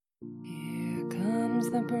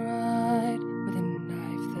comes the bride with a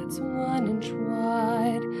knife that's 1 inch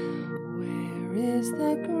wide. Where is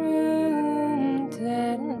the groom?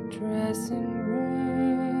 Dead in the dressing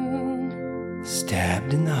room.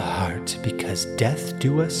 Stabbed in the heart because death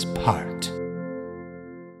do us part.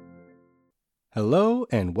 Hello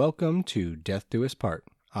and welcome to Death Do Us Part.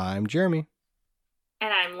 I'm Jeremy.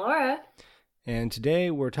 And I'm Laura. And today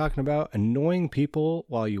we're talking about annoying people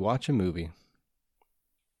while you watch a movie.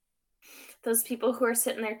 Those people who are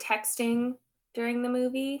sitting there texting during the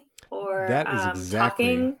movie or that is exactly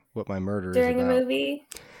talking what my murder during is about. a movie.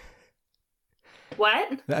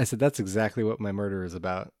 What? I said that's exactly what my murder is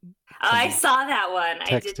about. I saw that one.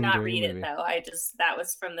 I did Texting not during read a it movie. though. That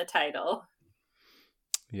was from the title.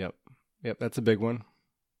 Yep, that's a big one.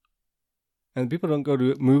 And people don't go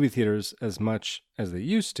to movie theaters as much as they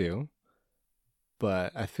used to,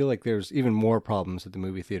 but I feel like there's even more problems at the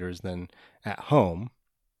movie theaters than at home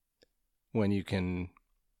when you can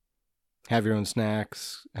have your own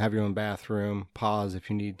snacks, have your own bathroom, pause if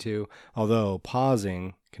you need to, although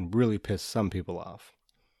pausing can really piss some people off.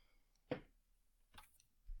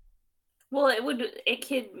 Well,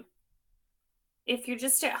 if you're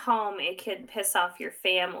just at home, it could piss off your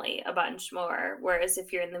family a bunch more. Whereas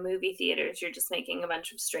if you're in the movie theaters, you're just making a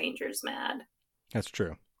bunch of strangers mad. That's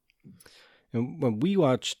true. And when we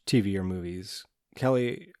watch TV or movies,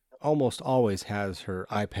 Kelly almost always has her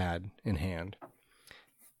iPad in hand.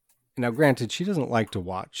 Now, granted, she doesn't like to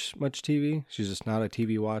watch much TV. She's just not a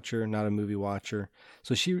TV watcher, not a movie watcher.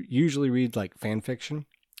 So she usually reads like fan fiction,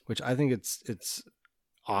 which I think it's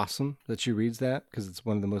awesome that she reads that because it's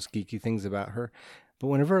one of the most geeky things about her. But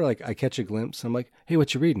whenever like I catch a glimpse, I'm like, "Hey,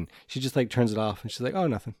 what you reading?" She just like turns it off and she's like, "Oh,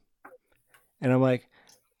 nothing." And I'm like,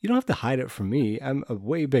 "You don't have to hide it from me. I'm a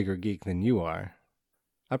way bigger geek than you are."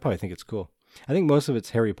 I probably think it's cool. I think most of it's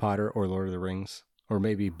Harry Potter or Lord of the Rings, or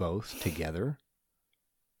maybe both together.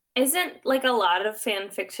 Isn't like a lot of fan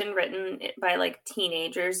fiction written by like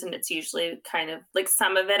teenagers, and it's usually kind of like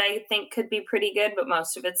some of it I think could be pretty good, but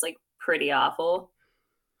most of it's like pretty awful.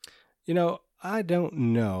 You know, I don't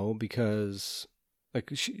know because like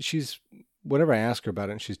she's whenever I ask her about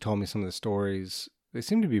it and she's told me some of the stories, they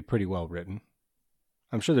seem to be pretty well written.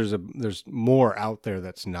 I'm sure there's more out there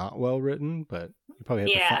that's not well written, but you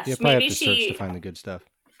probably have to search to find the good stuff.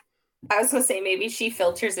 I was gonna say maybe she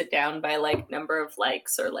filters it down by like number of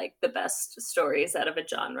likes or like the best stories out of a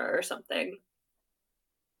genre or something.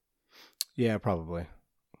 Yeah, probably.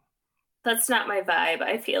 That's not my vibe.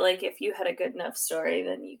 I feel like if you had a good enough story,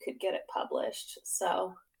 then you could get it published.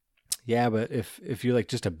 So yeah, but if you're like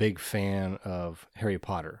just a big fan of Harry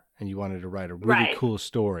Potter and you wanted to write a really cool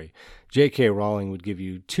story, J.K. Rowling would give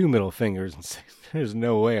you 2 middle fingers and say, "There's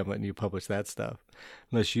no way I'm letting you publish that stuff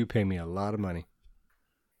unless you pay me a lot of money."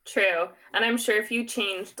 True. And I'm sure if you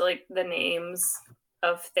changed like the names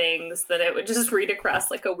of things that it would just read across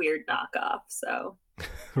like a weird knockoff. So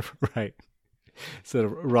right. Instead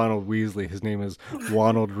of Ronald Weasley, his name is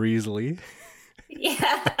Ronald Weasley.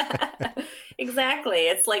 Yeah. Exactly.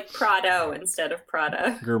 It's like Prado instead of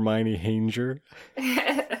Prada. Hermione Hanger.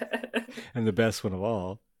 And the best one of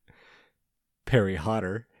all, Perry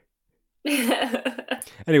Hotter.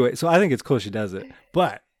 Anyway, so I think it's cool she does it.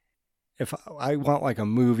 But if I want like a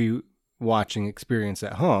movie watching experience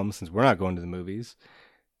at home, since we're not going to the movies,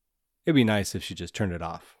 it'd be nice if she just turned it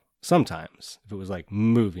off sometimes, if it was like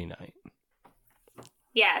movie night.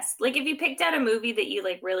 Yes. Like if you picked out a movie that you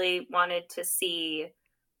like really wanted to see,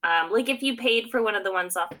 like if you paid for one of the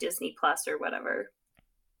ones off Disney Plus or whatever.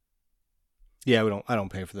 Yeah, I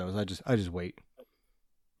don't pay for those. I just wait.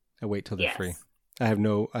 I wait till they're free. I have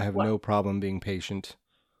no problem being patient.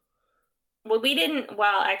 Well, we didn't.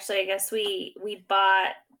 Well, actually, I guess we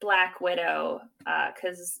bought Black Widow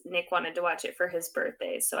because Nick wanted to watch it for his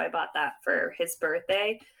birthday, so I bought that for his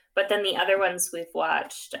birthday. But then the other ones we've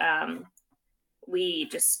watched, we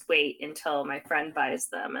just wait until my friend buys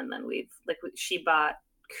them, and then she bought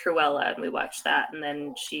Cruella, and we watched that, and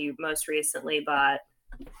then she most recently bought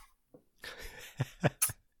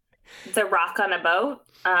The Rock on a Boat.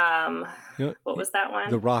 What was that one?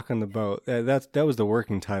 The Rock on the Boat. That was the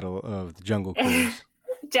working title of the Jungle Cruise.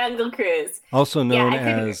 Jungle Cruise, also known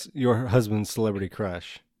as your husband's celebrity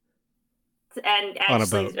crush. And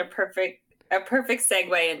actually, a perfect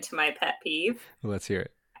segue into my pet peeve. Well, let's hear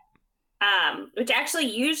it. Which actually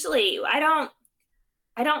usually I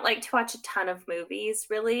don't like to watch a ton of movies,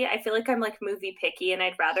 really. I feel like I'm like movie picky and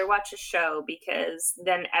I'd rather watch a show because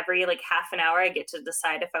then every like half an hour I get to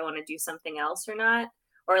decide if I want to do something else or not.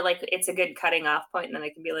 Or like it's a good cutting off point and then I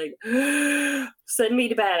can be like, send me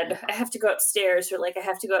to bed. I have to go upstairs, or like I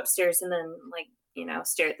have to go upstairs and then like,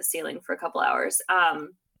 stare at the ceiling for a couple hours.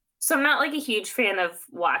 So I'm not like a huge fan of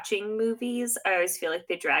watching movies. I always feel like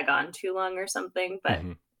they drag on too long or something, but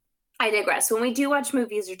Mm-hmm. I digress. When we do watch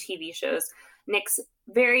movies or TV shows, Nick's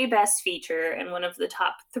very best feature, and one of the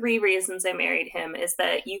top 3 reasons I married him, is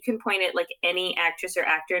that you can point at like any actress or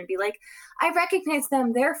actor and be like, I recognize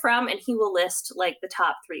them, they're from, and he will list like the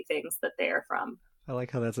top 3 things that they are from. I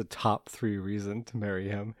like how that's a top 3 reason to marry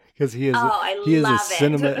him because he Oh, I is a love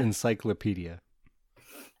cinema it. encyclopedia.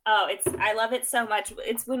 Oh, I love it so much.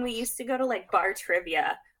 It's when we used to go to like bar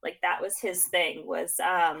trivia, like that was his thing, was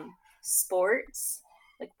sports,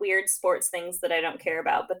 like weird sports things that I don't care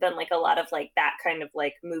about, but then like a lot of like that kind of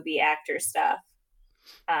like movie actor stuff.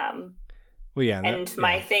 Um Well, yeah, and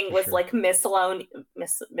my thing was sure. like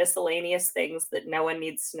miscellaneous things that no one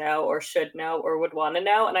needs to know or should know or would want to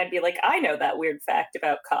know, and I'd be like, I know that weird fact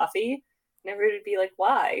about coffee. And everybody would be like,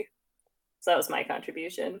 why? So that was my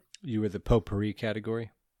contribution. You were the potpourri category.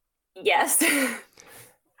 Yes.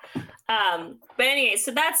 But anyway,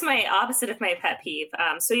 so that's my opposite of my pet peeve.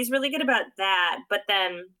 So he's really good about that. But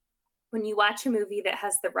then when you watch a movie that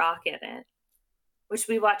has The Rock in it, which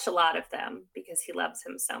we watch a lot of them because he loves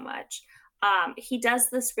him so much, he does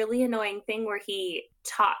this really annoying thing where he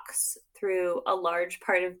talks through a large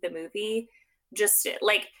part of the movie. Just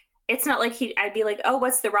like, it's not like I'd be like, oh,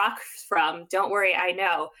 what's The Rock from? Don't worry, I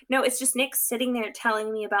know. No, it's just Nick sitting there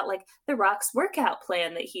telling me about like The Rock's workout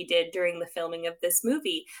plan that he did during the filming of this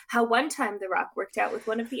movie. How one time The Rock worked out with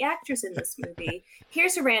one of the actors in this movie.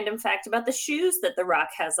 Here's a random fact about the shoes that The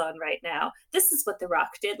Rock has on right now. This is what The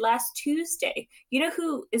Rock did last Tuesday. You know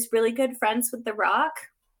who is really good friends with The Rock?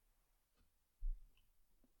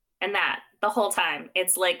 And that the whole time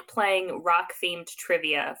it's like playing rock themed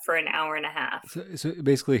trivia for an hour and a half. So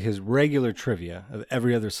basically, his regular trivia of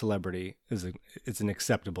every other celebrity it's an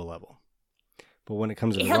acceptable level, but when it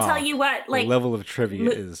comes to he'll Rock, tell you what, like, the level of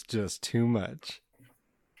trivia is just too much.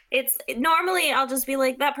 It's normally I'll just be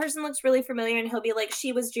like, that person looks really familiar, and he'll be like,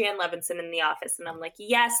 she was Jan Levinson in The Office, and I'm like,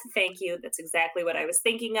 yes, thank you, that's exactly what I was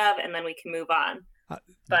thinking of, and then we can move on.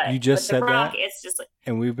 But you just said Rock, that, it's just like,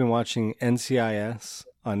 and we've been watching NCIS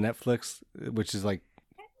on Netflix, which is like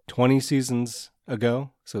 20 seasons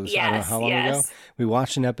ago. So I don't know how long ago. We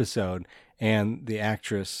watched an episode, and the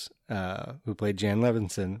actress who played Jan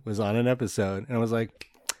Levinson was on an episode, and I was like,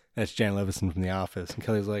 that's Jan Levinson from The Office. And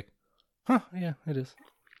Kelly was like, huh, yeah, it is.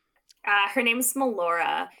 Her name's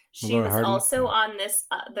Melora. She was Hardin. Also on this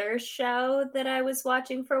other show that I was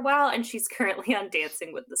watching for a while, and she's currently on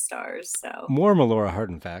Dancing with the Stars. So more Melora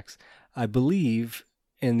Hardin facts. I believe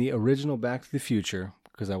in the original Back to the Future,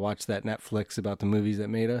 because I watched that Netflix about the movies that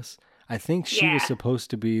made us. I think she was supposed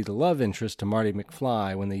to be the love interest to Marty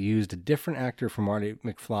McFly when they used a different actor for Marty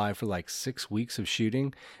McFly for like 6 weeks of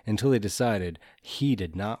shooting until they decided he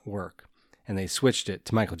did not work. And they switched it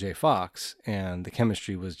to Michael J. Fox, and the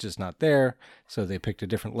chemistry was just not there, so they picked a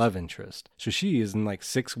different love interest. So she is in like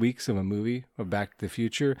 6 weeks of a movie of Back to the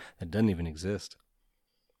Future that doesn't even exist.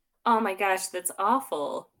 Oh my gosh, that's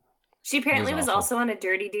awful. She apparently was also on a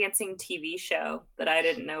Dirty Dancing TV show that I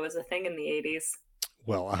didn't know was a thing in the 80s.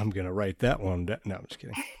 Well, I'm going to write that one down. No, I'm just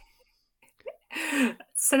kidding.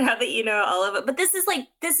 So now that you know all of it, but this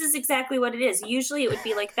is exactly what it is. Usually it would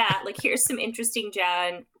be like that. Like, here's some interesting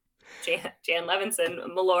Jan Levinson,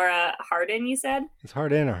 Melora Hardin, you said? It's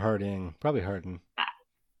Hardin or Harding? Probably Hardin.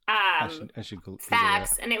 I should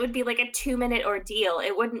facts, and it would be like a 2-minute ordeal.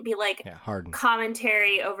 It wouldn't be like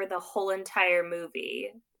commentary over the whole entire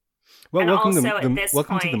movie. Well, welcome to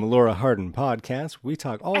the Melora Hardin podcast. We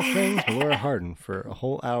talk all things Melora Hardin for a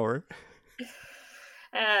whole hour.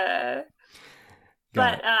 I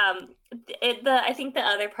think the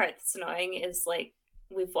other part that's annoying is like,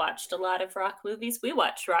 we've watched a lot of Rock movies. We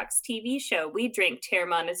watch Rock's TV show. We drink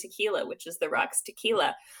Teremana tequila, which is The Rock's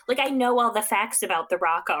tequila. Like, I know all the facts about The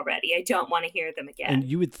Rock already. I don't want to hear them again. And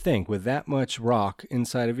you would think with that much Rock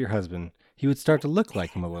inside of your husband, he would start to look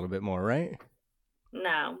like him a little bit more, right?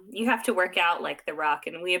 No, you have to work out like The Rock,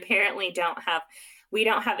 and we apparently don't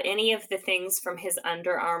have any of the things from his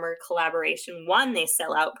Under Armour collaboration. 1, they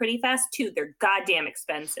sell out pretty fast. 2, they're goddamn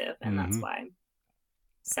expensive, and that's why.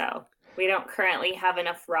 So we don't currently have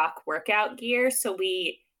enough Rock workout gear, so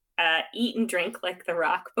we eat and drink like The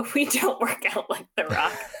Rock, but we don't work out like The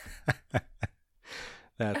Rock.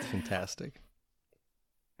 That's fantastic.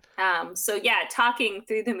 So yeah, talking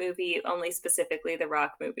through the movie, only specifically the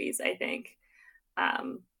Rock movies, I think,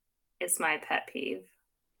 is my pet peeve.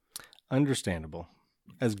 Understandable.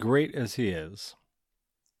 As great as he is,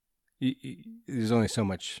 there's only so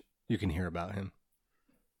much you can hear about him.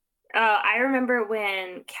 I remember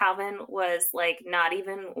when Calvin was like not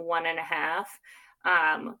even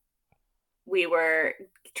 1.5. we were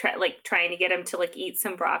trying to get him to like eat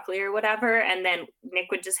some broccoli or whatever, and then Nick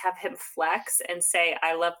would just have him flex and say,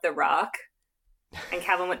 "I love The Rock," and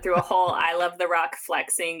Calvin went through a whole "I love The Rock"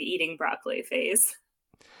 flexing eating broccoli phase.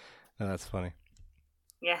 Oh, that's funny.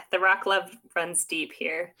 Yeah, The Rock love runs deep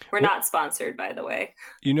here. We're not sponsored, by the way.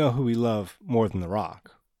 You know who we love more than The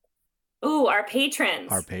Rock? Ooh, our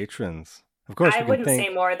patrons. Our patrons. Of course, I wouldn't say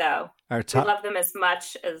more, though. We love them as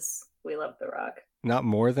much as we love The Rock. Not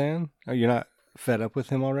more than? Oh, you're not fed up with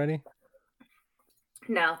him already?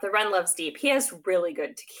 No, the run loves deep. He has really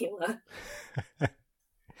good tequila. Well,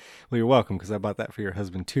 you're welcome, because I bought that for your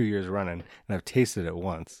husband 2 years running, and I've tasted it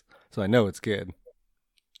once, so I know it's good.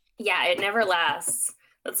 Yeah, it never lasts.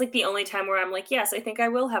 That's like the only time where I'm like, yes, I think I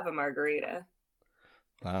will have a margarita.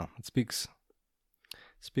 Wow, it speaks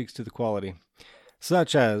to the quality,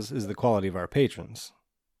 such as is the quality of our patrons.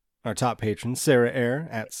 Our top patrons: Sarah Eyre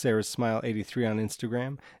at Sarah's Smile 83 on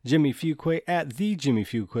Instagram, Jimmy Fuquay at the Jimmy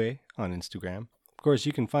Fuquay on Instagram. Of course,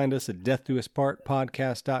 you can find us at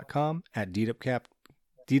death-do-us-part-podcast.com, at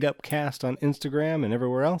DeedUpCast on Instagram and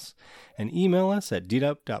everywhere else, and email us at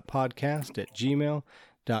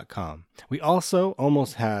deedup.podcast@gmail.com. We also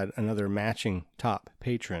almost had another matching top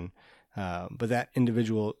patron, but that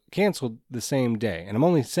individual canceled the same day. And I'm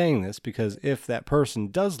only saying this because if that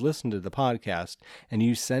person does listen to the podcast and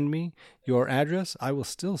you send me your address, I will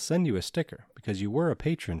still send you a sticker because you were a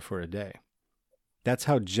patron for a day. That's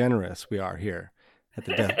how generous we are here at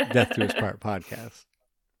the Death Do Us Part podcast.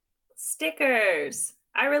 Stickers.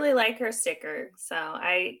 I really like her sticker, so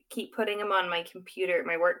I keep putting them on my computer,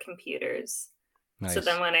 my work computers. Nice. So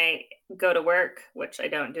then when I go to work, which I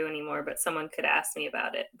don't do anymore, but someone could ask me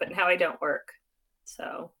about it. But now I don't work.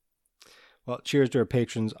 So. Well, cheers to our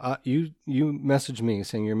patrons. You messaged me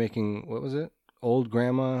saying you're making, what was it? Old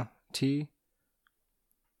Grandma tea?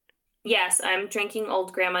 Yes, I'm drinking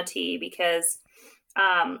Old Grandma tea because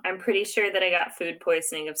I'm pretty sure that I got food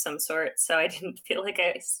poisoning of some sort. So I didn't feel like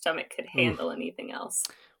my stomach could handle anything else.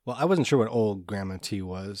 Well, I wasn't sure what Old Grandma tea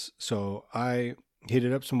was. So I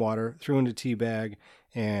heated up some water, threw in a tea bag,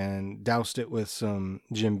 and doused it with some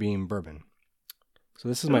Jim Beam bourbon. So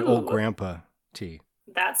this is my Old Grandpa tea.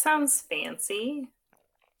 That sounds fancy.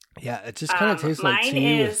 Yeah, it just kind of tastes like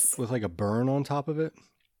tea with like a burn on top of it.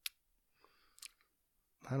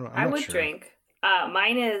 I don't know. I would drink.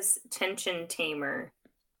 Mine is Tension Tamer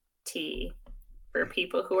tea for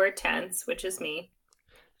people who are tense, which is me.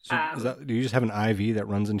 So do you just have an IV that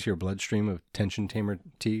runs into your bloodstream of Tension Tamer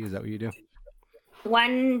tea? Is that what you do?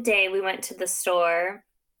 One day we went to the store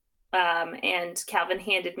and Calvin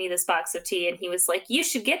handed me this box of tea and he was like, "You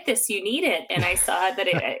should get this. You need it." And I saw that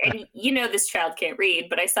and you know this child can't read,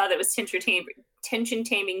 but I saw that it was tension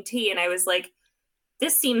taming tea and I was like,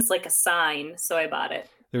 this seems like a sign. So I bought it.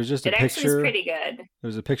 There was just it actually is pretty good. There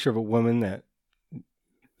was a picture of a woman that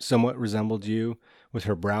somewhat resembled you with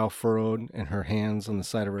her brow furrowed and her hands on the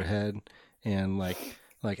side of her head and like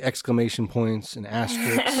exclamation points and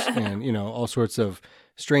asterisks and, you know, all sorts of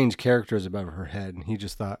strange characters above her head. And he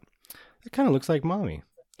just thought, it kind of looks like mommy.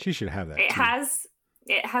 She should have that. It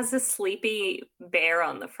has a sleepy bear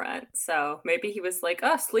on the front. So maybe he was like,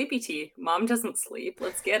 oh, sleepy tea. Mom doesn't sleep.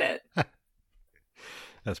 Let's get it.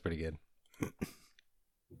 That's pretty good.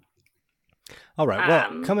 All right.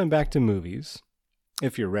 Well, coming back to movies,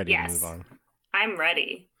 if you're ready to move on. I'm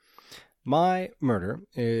ready. My murder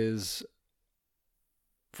is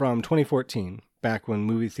from 2014, back when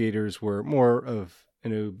movie theaters were more of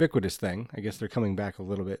an ubiquitous thing. I guess they're coming back a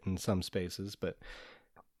little bit in some spaces, but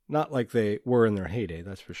not like they were in their heyday,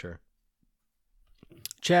 that's for sure.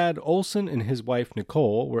 Chad Olson and his wife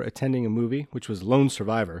Nicole were attending a movie, which was Lone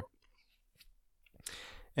Survivor.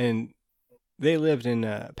 And they lived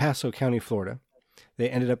in Paso County, Florida. They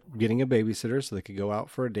ended up getting a babysitter so they could go out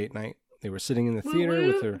for a date night. They were sitting in the theater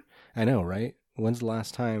with their... I know, right? When's the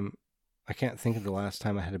last time... I can't think of the last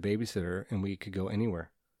time I had a babysitter and we could go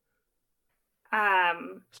anywhere.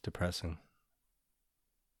 It's depressing.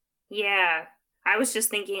 Yeah. I was just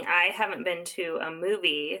thinking I haven't been to a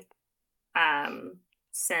movie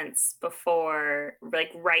since before,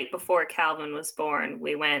 like right before Calvin was born.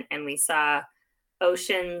 We went and we saw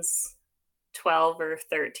Ocean's 12 or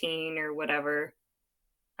 13 or whatever.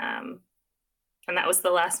 And that was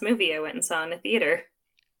the last movie I went and saw in a theater.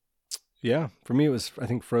 Yeah, for me it was, I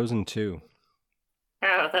think, Frozen 2.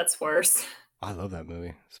 Oh, that's worse. I love that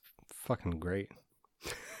movie. It's fucking great.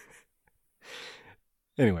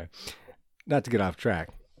 Anyway, not to get off track.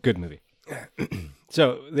 Good movie.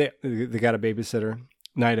 So they got a babysitter,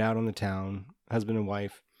 night out on the town, husband and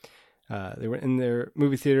wife. They were in their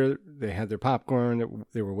movie theater. They had their popcorn.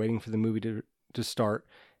 They were waiting for the movie to start.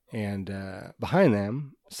 And behind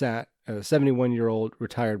them sat a 71-year-old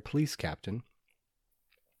retired police captain,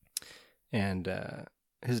 and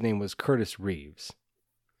his name was Curtis Reeves.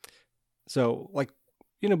 So, like,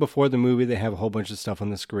 before the movie, they have a whole bunch of stuff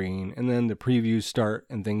on the screen, and then the previews start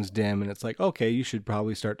and things dim, and it's like, okay, you should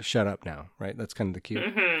probably start to shut up now, right? That's kind of the cue.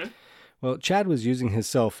 Mm-hmm. Well, Chad was using his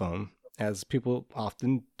cell phone, as people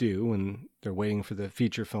often do when they're waiting for the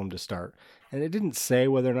feature film to start. And it didn't say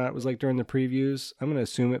whether or not it was like during the previews. I'm going to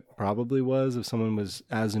assume it probably was if someone was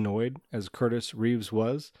as annoyed as Curtis Reeves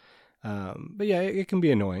was. But yeah, it can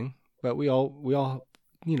be annoying. But we all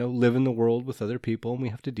live in the world with other people, and we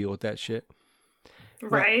have to deal with that shit.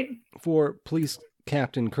 Right. Well, for Police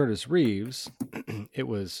Captain Curtis Reeves, it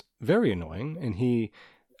was very annoying, and he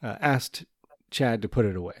asked Chad to put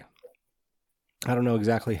it away. I don't know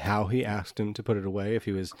exactly how he asked him to put it away, if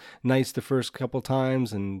he was nice the first couple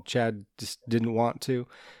times and Chad just didn't want to.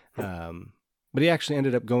 But he actually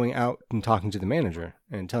ended up going out and talking to the manager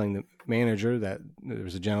and telling the manager that there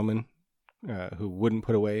was a gentleman who wouldn't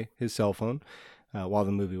put away his cell phone while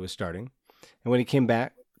the movie was starting. And when he came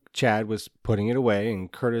back, Chad was putting it away,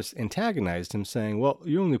 and Curtis antagonized him, saying, well,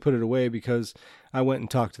 you only put it away because I went and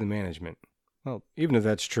talked to the management. Well, even if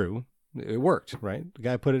that's true, it worked, right? The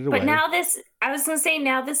guy put it away. But now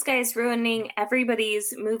this guy's ruining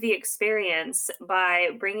everybody's movie experience by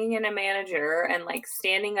bringing in a manager and like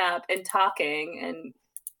standing up and talking, and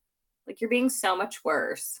like you're being so much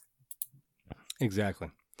worse. Exactly.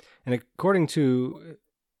 And according to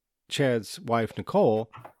Chad's wife,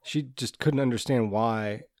 Nicole, she just couldn't understand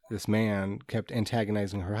why this man kept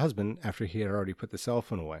antagonizing her husband after he had already put the cell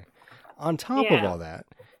phone away. On top of all that,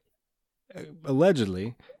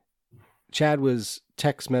 allegedly, Chad was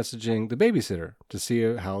text messaging the babysitter to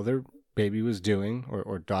see how their baby was doing,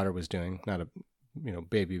 or daughter was doing, not a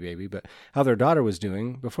baby, but how their daughter was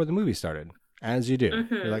doing before the movie started. As you do.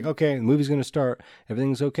 Mm-hmm. You're like, okay, the movie's going to start.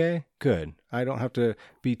 Everything's okay? Good. I don't have to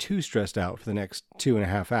be too stressed out for the next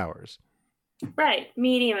 2.5 hours. Right.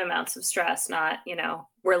 Medium amounts of stress, not,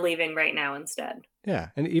 we're leaving right now instead. Yeah.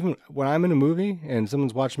 And even when I'm in a movie and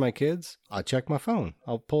someone's watching my kids, I'll check my phone.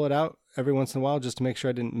 I'll pull it out every once in a while just to make sure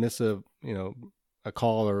I didn't miss a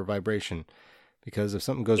call or a vibration. Because if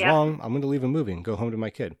something goes wrong, I'm going to leave a movie and go home to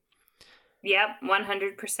my kid. Yep.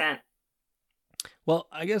 100%. Well,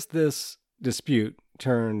 I guess this dispute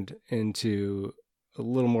turned into a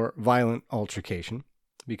little more violent altercation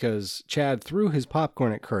because Chad threw his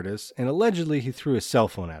popcorn at Curtis, and allegedly he threw his cell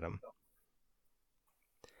phone at him.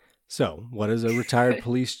 So, what does a retired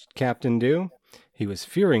police captain do? He was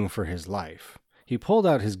fearing for his life. He pulled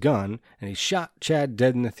out his gun and he shot Chad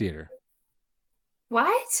dead in the theater.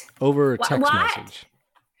 What? Over a text message.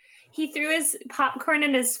 He threw his popcorn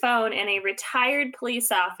and his phone, and a retired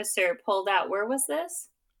police officer pulled out. Where was this?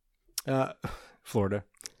 Florida.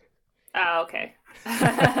 Oh, okay.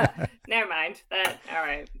 Never mind. All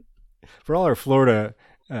right. For all our Florida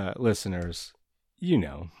listeners, you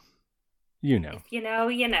know. If you know,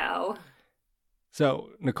 you know. So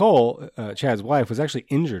Nicole, Chad's wife, was actually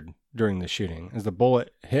injured during the shooting as the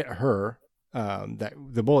bullet hit her.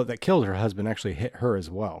 The bullet that killed her husband actually hit her as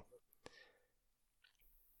well.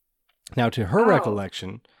 Now, to her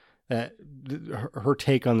recollection, her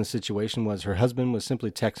take on the situation was her husband was simply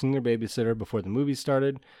texting their babysitter before the movie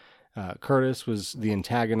started. Curtis was the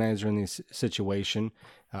antagonizer in this situation.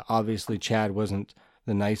 Obviously, Chad wasn't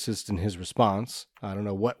the nicest in his response. I don't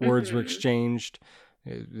know what words were exchanged.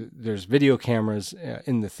 There's video cameras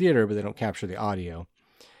in the theater, but they don't capture the audio.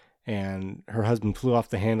 And her husband flew off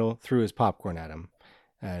the handle, threw his popcorn at him.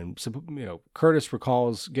 And so, Curtis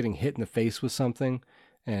recalls getting hit in the face with something,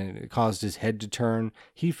 and it caused his head to turn.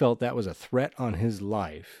 He felt that was a threat on his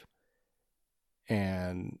life.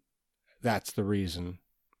 And that's the reason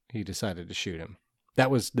he decided to shoot him.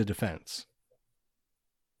 That was the defense.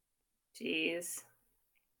 Jeez.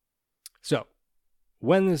 So,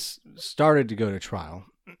 when this started to go to trial,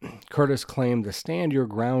 Curtis claimed the stand your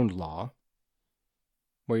ground law,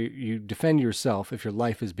 where you defend yourself if your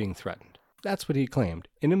life is being threatened. That's what he claimed,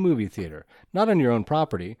 in a movie theater. Not on your own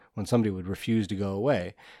property, when somebody would refuse to go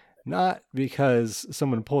away. Not because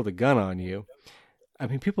someone pulled a gun on you. I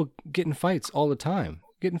mean, people get in fights all the time.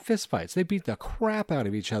 Get in fist fights. They beat the crap out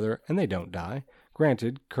of each other, and they don't die.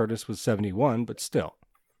 Granted, Curtis was 71, but still.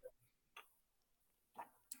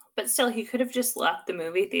 But still, he could have just left the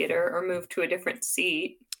movie theater or moved to a different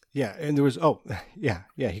seat. Yeah, and there was,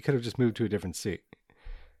 he could have just moved to a different seat.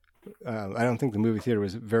 I don't think the movie theater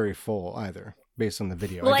was very full either, based on the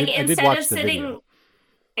video. Like, I did watch the video.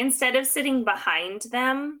 Instead of sitting behind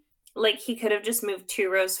them, like, he could have just moved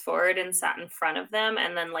 2 rows forward and sat in front of them,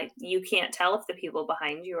 and then, like, you can't tell if the people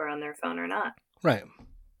behind you are on their phone or not. Right.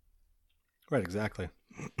 Right, exactly.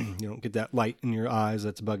 You don't get that light in your eyes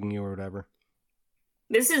that's bugging you or whatever.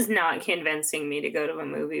 This is not convincing me to go to a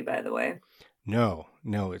movie, by the way. No,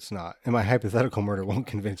 it's not. And my hypothetical murder won't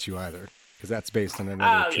convince you either, because that's based on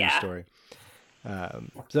another true story.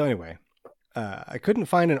 So anyway, I couldn't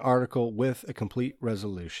find an article with a complete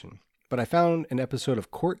resolution, but I found an episode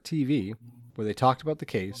of Court TV where they talked about the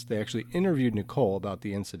case. They actually interviewed Nicole about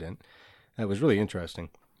the incident. It was really interesting.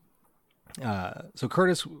 So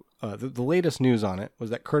Curtis, the latest news on it was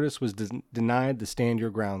that Curtis was denied the stand your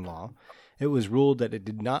ground law. It was ruled that it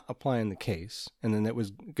did not apply in the case, and then it was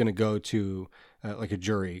going to go to like a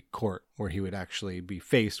jury court where he would actually be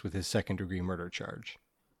faced with his second-degree murder charge.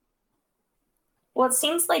 Well, it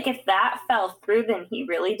seems like if that fell through, then he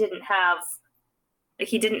really didn't have, like,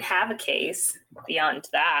 he didn't have a case beyond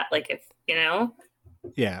that. Like, if, you know?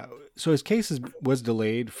 Yeah. So his case was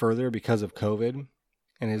delayed further because of COVID,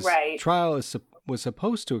 and his trial was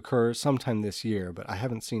supposed to occur sometime this year, but I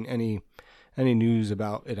haven't seen any news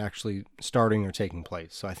about it actually starting or taking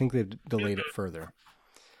place. So I think they've delayed it further.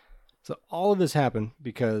 So all of this happened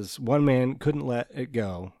because one man couldn't let it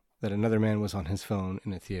go that another man was on his phone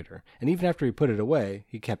in a theater. And even after he put it away,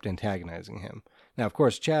 he kept antagonizing him. Now, of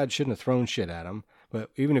course, Chad shouldn't have thrown shit at him,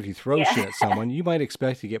 but even if you throw shit at someone, you might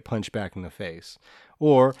expect to get punched back in the face.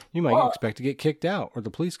 Or you might expect to get kicked out or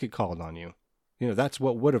the police get called on you. You know, that's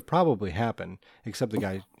what would have probably happened, except the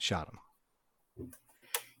guy shot him.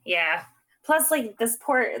 Yeah. Plus, like, this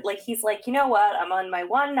poor, like, he's like, you know what? I'm on my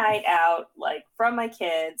one night out, like, from my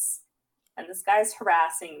kids, and this guy's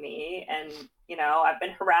harassing me, and, you know, I've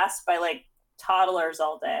been harassed by, like, toddlers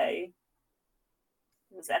all day.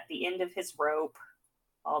 He was at the end of his rope,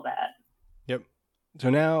 all that. Yep. So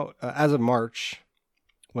now, as of March,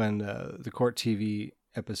 when the Court TV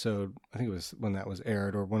episode, I think it was when that was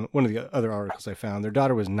aired, or one of the other articles I found, their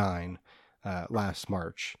daughter was 9 last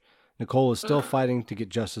March. Nicole is still fighting to get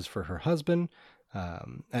justice for her husband.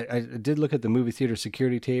 I did look at the movie theater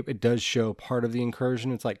security tape. It does show part of the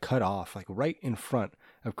incursion. It's like cut off, like right in front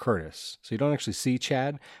of Curtis. So you don't actually see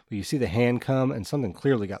Chad, but you see the hand come and something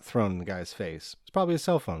clearly got thrown in the guy's face. It's probably a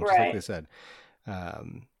cell phone, just like they said.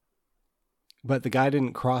 But the guy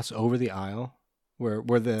didn't cross over the aisle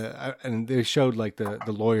and they showed like the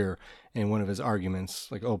lawyer in one of his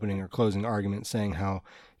arguments, like opening or closing argument, saying how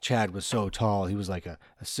Chad was so tall. He was like a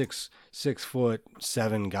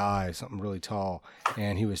 6'7" guy, something really tall,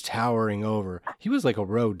 and he was towering over. He was like a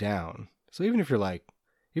row down. So even if you're a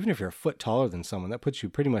foot taller than someone, that puts you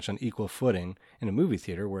pretty much on equal footing in a movie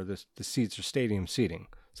theater where the seats are stadium seating.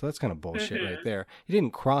 So that's kind of bullshit right there. He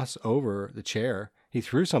didn't cross over the chair. He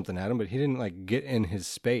threw something at him, but he didn't like get in his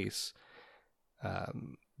space.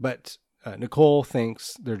 But Nicole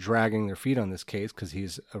thinks they're dragging their feet on this case because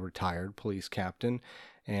he's a retired police captain,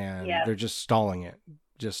 and they're just stalling it,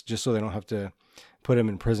 just so they don't have to put him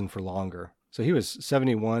in prison for longer. So he was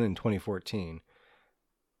 71 in 2014.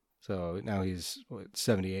 So now he's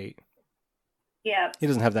 78. Yeah. He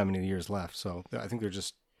doesn't have that many years left. So I think they're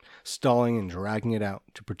just stalling and dragging it out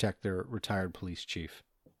to protect their retired police chief.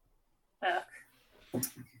 Ugh.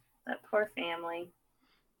 That poor family.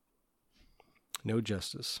 No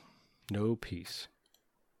justice. No peace.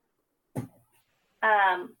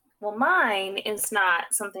 Well, mine is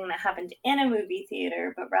not something that happened in a movie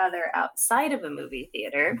theater, but rather outside of a movie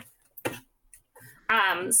theater.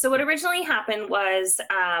 So what originally happened was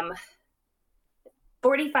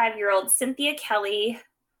 45-year-old Cynthia Kelly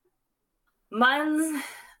Munzenredder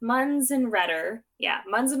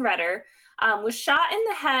was shot in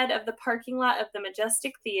the head of the parking lot of the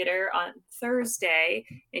Majestic Theater on Thursday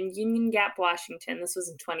in Union Gap, Washington. This was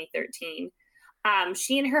in 2013.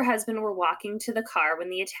 She and her husband were walking to the car when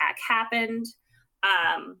the attack happened.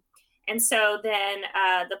 And so then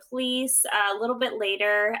the police, a little bit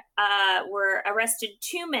later, were arrested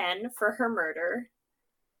 2 men for her murder.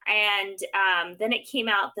 And then it came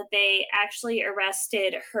out that they actually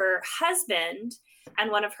arrested her husband and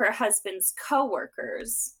one of her husband's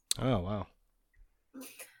co-workers. Oh, wow.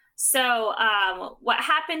 So what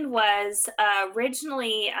happened was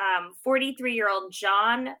originally 43-year-old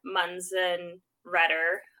John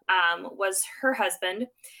Munzenredder was her husband,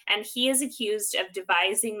 and he is accused of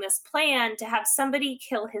devising this plan to have somebody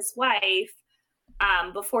kill his wife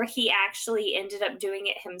before he actually ended up doing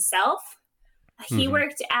it himself. He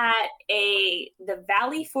worked at the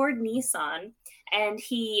Valley Ford Nissan, and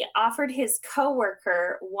he offered his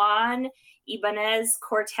coworker Juan Ibanez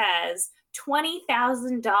Cortez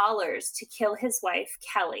 $20,000 to kill his wife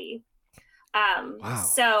Kelly. Wow!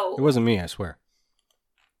 So it wasn't me, I swear.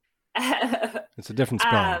 It's a different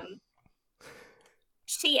spelling.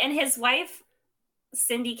 She and his wife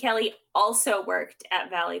Cindy Kelly also worked at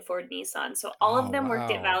Valley Ford Nissan. So all of them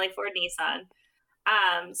worked at Valley Ford Nissan.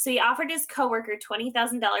 So he offered his coworker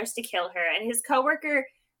 $20,000 to kill her, and his coworker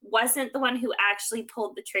wasn't the one who actually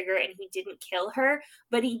pulled the trigger, and he didn't kill her,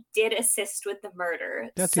 but he did assist with the murder.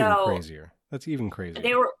 That's even crazier. That's even crazier.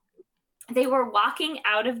 They were walking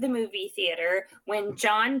out of the movie theater when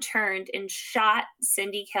John turned and shot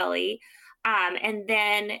Cindy Kelly. And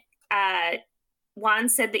then Juan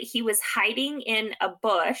said that he was hiding in a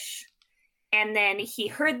bush, and then he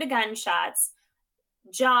heard the gunshots.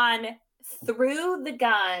 John threw the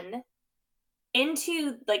gun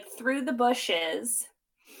through the bushes.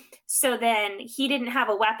 So then he didn't have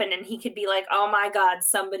a weapon, and he could be like, oh my God,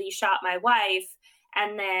 somebody shot my wife.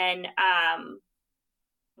 And then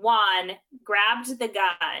Juan grabbed the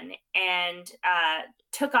gun and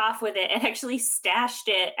took off with it and actually stashed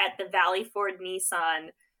it at the Valley Ford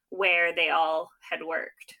Nissan where they all had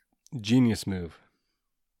worked. Genius move.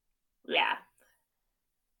 Yeah.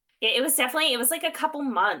 It was like a couple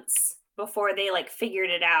months before they like figured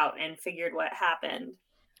it out and figured what happened.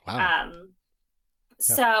 Wow.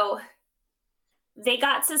 So they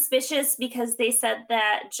got suspicious because they said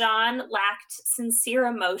that John lacked sincere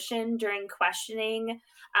emotion during questioning.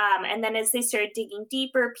 And then as they started digging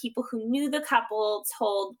deeper, people who knew the couple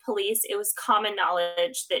told police it was common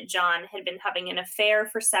knowledge that John had been having an affair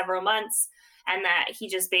for several months and that he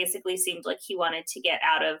just basically seemed like he wanted to get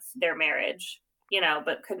out of their marriage,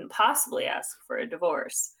 but couldn't possibly ask for a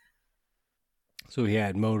divorce. So he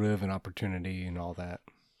had motive and opportunity and all that.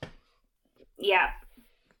 Yeah.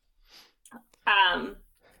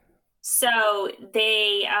 So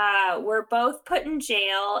they were both put in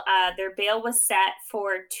jail. Their bail was set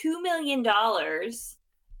for $2 million.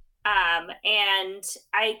 And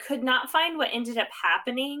I could not find what ended up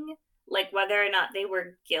happening, like whether or not they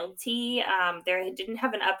were guilty. They didn't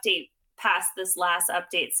have an update past this last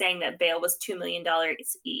update saying that bail was $2 million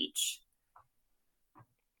each.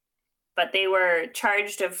 But they were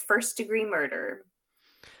charged of first-degree murder.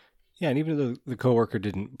 Yeah, and even though the coworker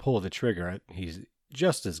didn't pull the trigger, he's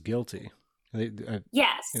just as guilty.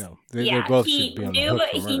 Yes. They both should be on the hook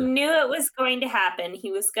for murder. He knew it was going to happen.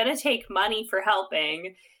 He was going to take money for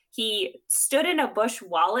helping. He stood in a bush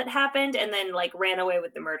while it happened and then ran away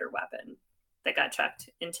with the murder weapon that got chucked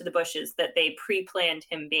into the bushes that they pre-planned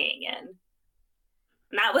him being in.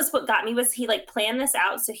 And that was what got me, was he planned this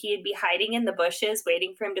out so he'd be hiding in the bushes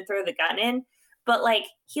waiting for him to throw the gun in. But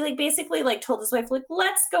he basically told his wife,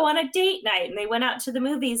 let's go on a date night. And they went out to the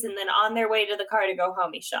movies, and then on their way to the car to go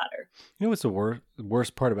home, he shot her. You know what's the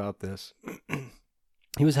worst part about this?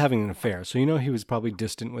 He was having an affair. So, he was probably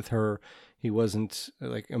distant with her. He wasn't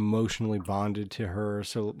emotionally bonded to her.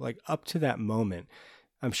 So up to that moment,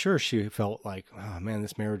 I'm sure she felt oh man,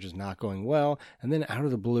 this marriage is not going well. And then out of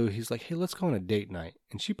the blue, he's like, hey, let's go on a date night.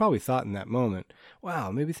 And she probably thought in that moment,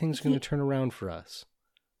 wow, maybe things are going to turn around for us.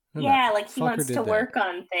 And yeah, he wants to work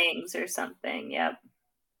on things or something. Yep.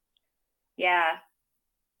 Yeah.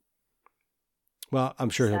 Well, I'm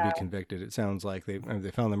sure he'll be convicted. It sounds like they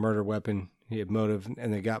found the murder weapon. He had motive,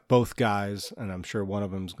 and they got both guys, and I'm sure one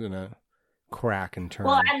of them's going to crack and turn.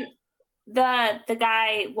 Well, and the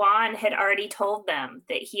guy Juan had already told them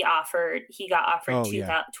that he got offered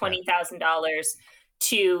 $20,000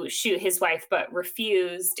 to shoot his wife, but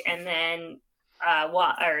refused, and then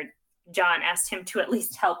John asked him to at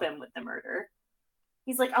least help him with the murder.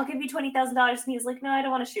 He's like, I'll give you $20,000. And he's like, no, I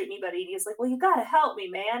don't want to shoot anybody. And he's like, well, you got to help me,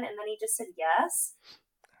 man. And then he just said yes.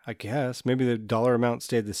 I guess. Maybe the dollar amount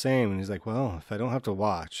stayed the same. And he's like, well, if I don't have to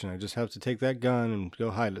watch and I just have to take that gun and go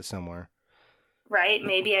hide it somewhere. Right.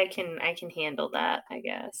 Maybe I can handle that, I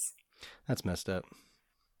guess. That's messed up.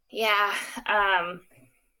 Yeah.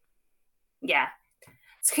 Yeah.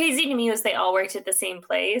 It's crazy to me was they all worked at the same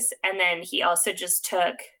place. And then he also just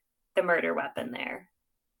took the murder weapon there.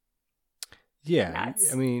 Yeah.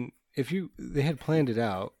 Nuts. I mean, they had planned it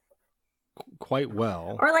out quite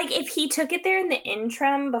well. Or if he took it there in the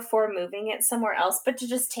interim before moving it somewhere else, but to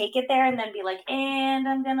just take it there and then be like, and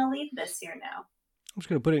I'm going to leave this here now. I'm just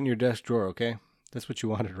going to put it in your desk drawer, okay? That's what you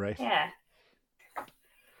wanted, right? Yeah.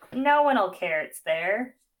 No one will care it's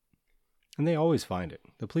there. And they always find it.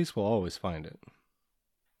 The police will always find it.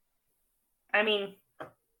 I mean,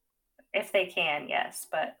 if they can, yes,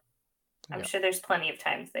 but I'm sure there's plenty of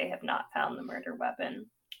times they have not found the murder weapon.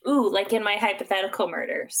 Ooh, in my hypothetical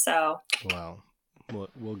murder, so. Well,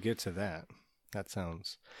 we'll get to that. That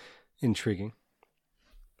sounds intriguing.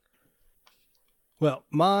 Well,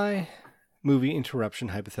 my movie interruption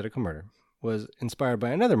hypothetical murder was inspired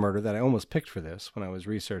by another murder that I almost picked for this when I was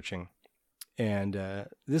researching. And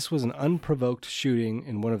this was an unprovoked shooting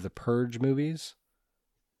in one of the Purge movies.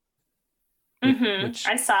 Which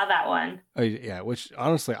I saw that one. Yeah, which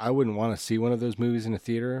honestly, I wouldn't want to see one of those movies in a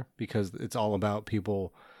theater because it's all about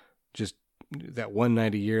people just that one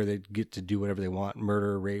night a year they get to do whatever they want,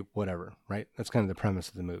 murder, rape, whatever, right? That's kind of the premise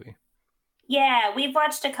of the movie. Yeah, we've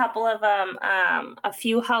watched a couple of them a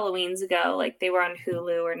few Halloweens ago. Like they were on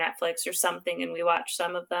Hulu or Netflix or something, and we watched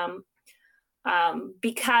some of them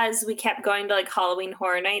because we kept going to like Halloween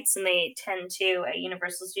Horror Nights, and they tend to at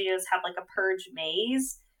Universal Studios have like a Purge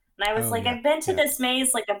maze. And I was I've been to this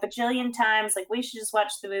maze like a bajillion times. Like we should just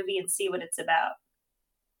watch the movie and see what it's about.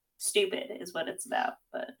 Stupid is what it's about,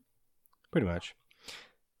 but pretty much.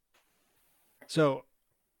 So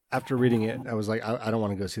after reading it, I was like, I don't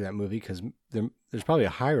want to go see that movie because there's probably a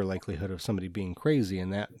higher likelihood of somebody being crazy in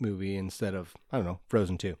that movie instead of, I don't know,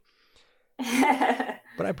 Frozen 2.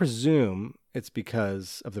 But I presume it's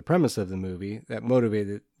because of the premise of the movie that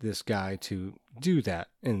motivated this guy to do that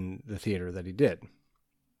in the theater that he did.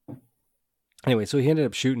 Anyway, so he ended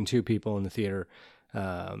up shooting 2 people in the theater.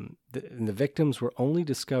 The victims were only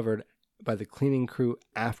discovered by the cleaning crew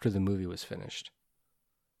after the movie was finished.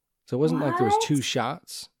 So it wasn't like there was 2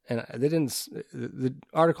 shots. And they didn't. The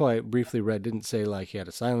article I briefly read didn't say like he had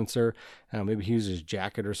a silencer. Maybe he used his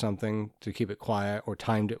jacket or something to keep it quiet, or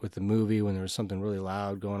timed it with the movie when there was something really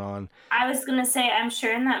loud going on. I was gonna say, I'm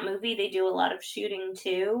sure in that movie they do a lot of shooting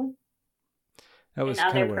too. That was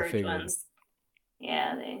kind of what I figured. Ones.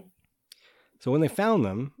 Yeah, they. So when they found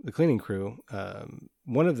them, the cleaning crew,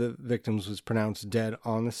 one of the victims was pronounced dead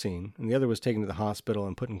on the scene, and the other was taken to the hospital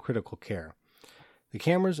and put in critical care. The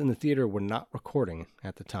cameras in the theater were not recording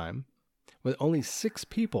at the time, but only 6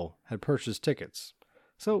 people had purchased tickets.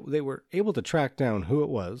 So they were able to track down who it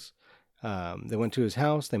was. They went to his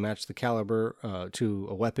house, they matched the caliber to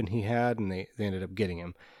a weapon he had, and they ended up getting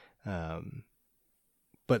him.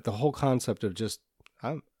 But the whole concept of just,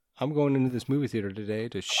 I'm going into this movie theater today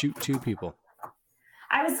to shoot 2 people.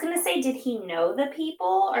 I was going to say, did he know the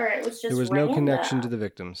people, or it was just There was random? No connection to the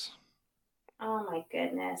victims. Oh my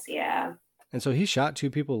goodness, yeah. And so he shot 2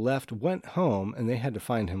 people, left, went home, and they had to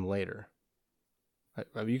find him later.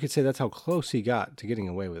 You could say that's how close he got to getting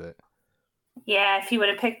away with it. Yeah, if he would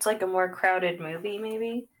have picked like a more crowded movie,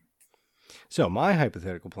 maybe. So my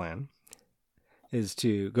hypothetical plan is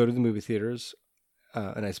to go to the movie theaters,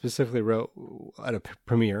 and I specifically wrote at a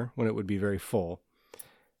premiere when it would be very full.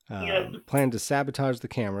 Plan to sabotage the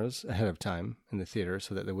cameras ahead of time in the theater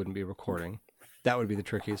so that they wouldn't be recording. That would be the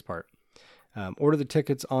trickiest part. Order the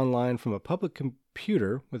tickets online from a public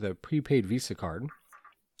computer with a prepaid Visa card.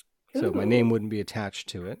 So my name wouldn't be attached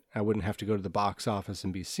to it. I wouldn't have to go to the box office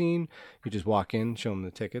and be seen. You just walk in, show them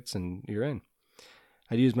the tickets, and you're in.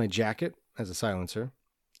 I'd use my jacket as a silencer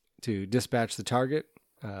to dispatch the target,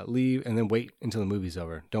 leave, and then wait until the movie's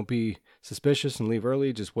over. Don't be suspicious and leave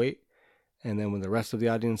early. Just wait. And then when the rest of the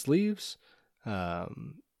audience leaves, I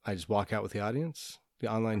just walk out with the audience.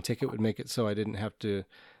 The online ticket would make it so I didn't have to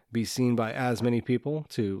be seen by as many people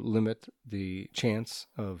to limit the chance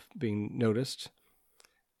of being noticed,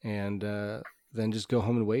 and then just go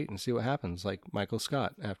home and wait and see what happens, like Michael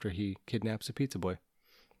Scott after he kidnaps a pizza boy.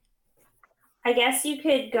 I guess you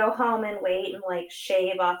could go home and wait and like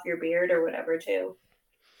shave off your beard or whatever too.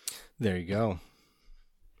 There you go.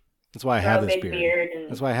 That's why I have this beard.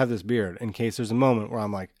 That's why I have this beard, in case there's a moment where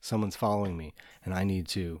I'm like, someone's following me and I need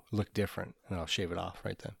to look different, and I'll shave it off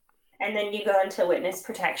right then. And then you go into witness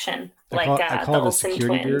protection, I call it a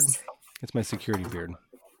security beard. It's my security beard.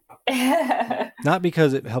 Not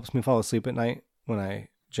because it helps me fall asleep at night when I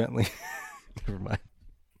gently. Never mind.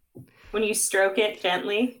 When you stroke it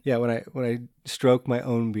gently. Yeah, when I stroke my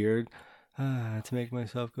own beard to make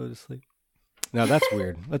myself go to sleep. Now that's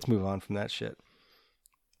weird. Let's move on from that shit.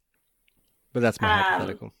 But that's my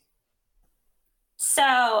hypothetical.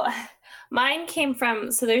 So mine came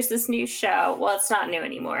from, so there's this new show. Well, it's not new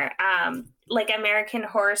anymore. Like American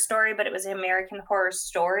Horror Story, but it was American Horror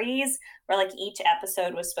Stories, where like each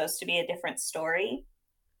episode was supposed to be a different story.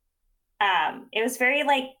 It was very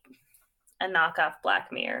like a knockoff Black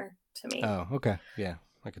Mirror to me. Oh, okay. Yeah,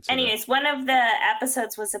 I could see Anyways, one of the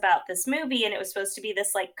episodes was about this movie, and it was supposed to be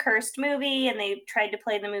this like cursed movie, and they tried to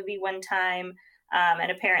play the movie one time,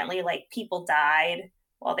 and apparently like people died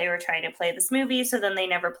while they were trying to play this movie, so then they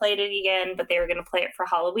never played it again, but they were going to play it for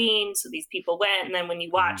Halloween, so these people went, and then when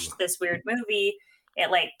you watched this weird movie,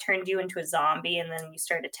 it like turned you into a zombie, and then you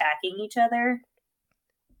start attacking each other.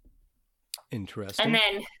 Interesting. And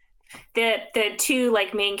then the 2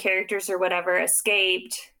 like main characters or whatever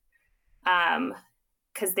escaped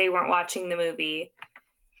because they weren't watching the movie,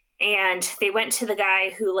 And they went to the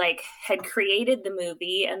guy who like had created the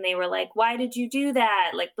movie, and they were like, why did you do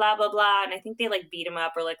that? Like, blah, blah, blah. And I think they like beat him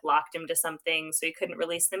up or like locked him to something, so he couldn't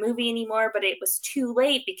release the movie anymore. But it was too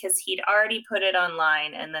late because he'd already put it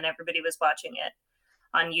online, and then everybody was watching it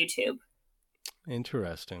on YouTube.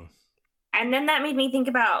 Interesting. And then that made me think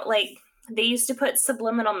about like, they used to put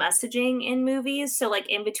subliminal messaging in movies. So like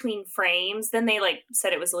in between frames, then they like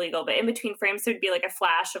said it was illegal, but in between frames, there'd be like a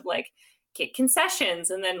flash of like, get concessions.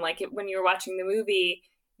 And then like when you were watching the movie,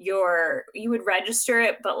 you would register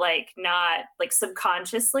it, but like not like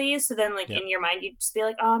subconsciously. So then like in your mind, you'd just be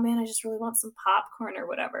like, oh man, I just really want some popcorn or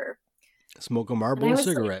whatever. Smoke a Marlboro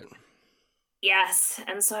cigarette. Like, yes.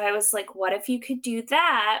 And so I was like, what if you could do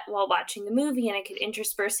that while watching the movie, and I could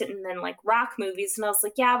intersperse it in then like rock movies? And I was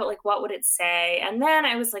like, yeah, but like, what would it say? And then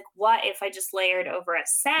I was like, what if I just layered over a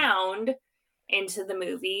sound into the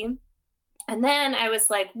movie? And then I was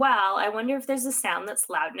like, well, I wonder if there's a sound that's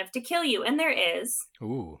loud enough to kill you. And there is.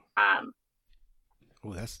 Ooh.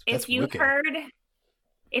 That's if you wicked.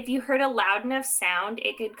 heard a loud enough sound,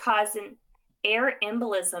 it could cause an air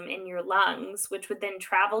embolism in your lungs, which would then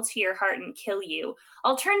travel to your heart and kill you.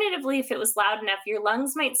 Alternatively, if it was loud enough, your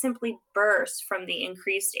lungs might simply burst from the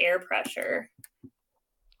increased air pressure.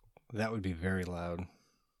 That would be very loud.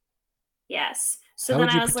 Yes. So then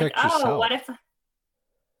I was like, oh, what if...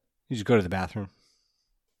 You just go to the bathroom.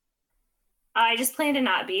 I just plan to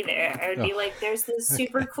not be there. I would be like, there's this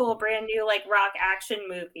super cool brand new like rock action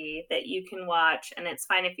movie that you can watch, and it's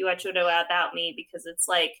fine if you watch it without me because it's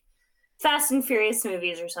like Fast and Furious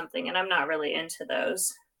movies or something, and I'm not really into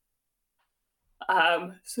those.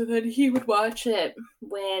 So then he would watch it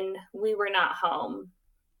when we were not home,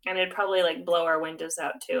 and it'd probably like blow our windows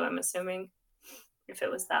out too, I'm assuming, if it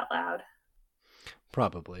was that loud.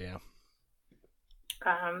 Probably, yeah.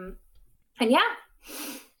 And yeah.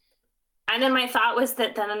 And then my thought was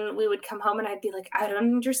that then we would come home and I'd be like, I don't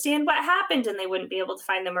understand what happened. And they wouldn't be able to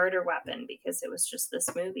find the murder weapon because it was just this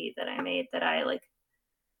movie that I made that I like,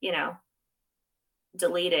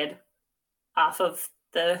 deleted off of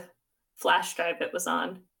the flash drive it was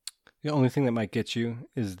on. The only thing that might get you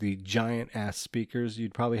is the giant ass speakers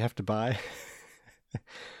you'd probably have to buy.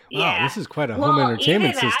 Wow, this is quite a home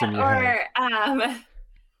entertainment system you have.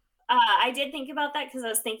 I did think about that because I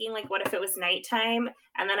was thinking, like, what if it was nighttime?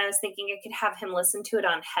 And then I was thinking I could have him listen to it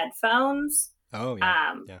on headphones. Oh,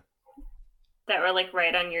 yeah. That were, like,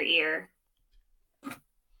 right on your ear.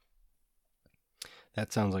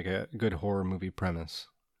 That sounds like a good horror movie premise.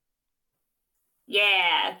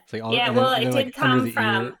 Yeah. It's like it did come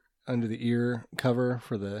from... Under the ear cover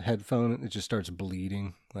for the headphone, it just starts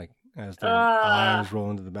bleeding, like, as their eyes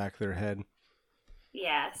roll into the back of their head.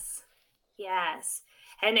 Yes.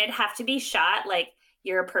 And it'd have to be shot like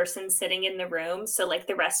you're a person sitting in the room. So like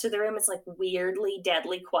the rest of the room is like weirdly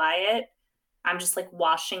deadly quiet. I'm just like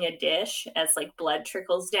washing a dish as like blood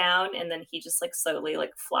trickles down, and then he just like slowly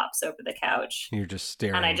like flops over the couch. You're just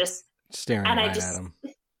staring. And I just staring right at him.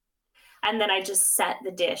 And then I just set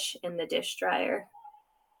the dish in the dish dryer.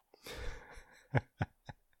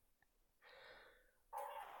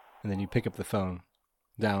 And then you pick up the phone,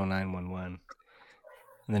 dial 911.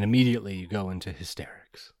 And then immediately you go into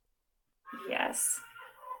hysterics. Yes.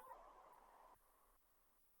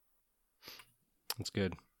 That's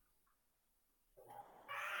good.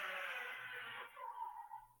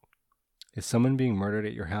 Is someone being murdered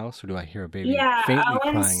at your house, or do I hear a baby faintly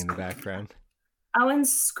crying in the background?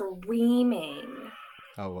 Owen's screaming.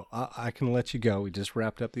 Oh, well, I can let you go. We just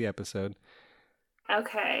wrapped up the episode.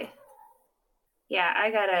 Okay. Yeah,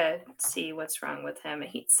 I gotta see what's wrong with him.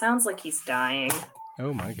 He sounds like he's dying.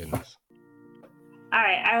 Oh my goodness. All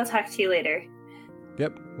right, I will talk to you later.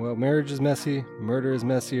 Yep. Well, marriage is messy, murder is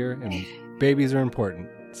messier, and babies are important.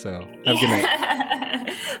 So, have a good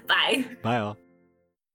night. Bye. Bye all.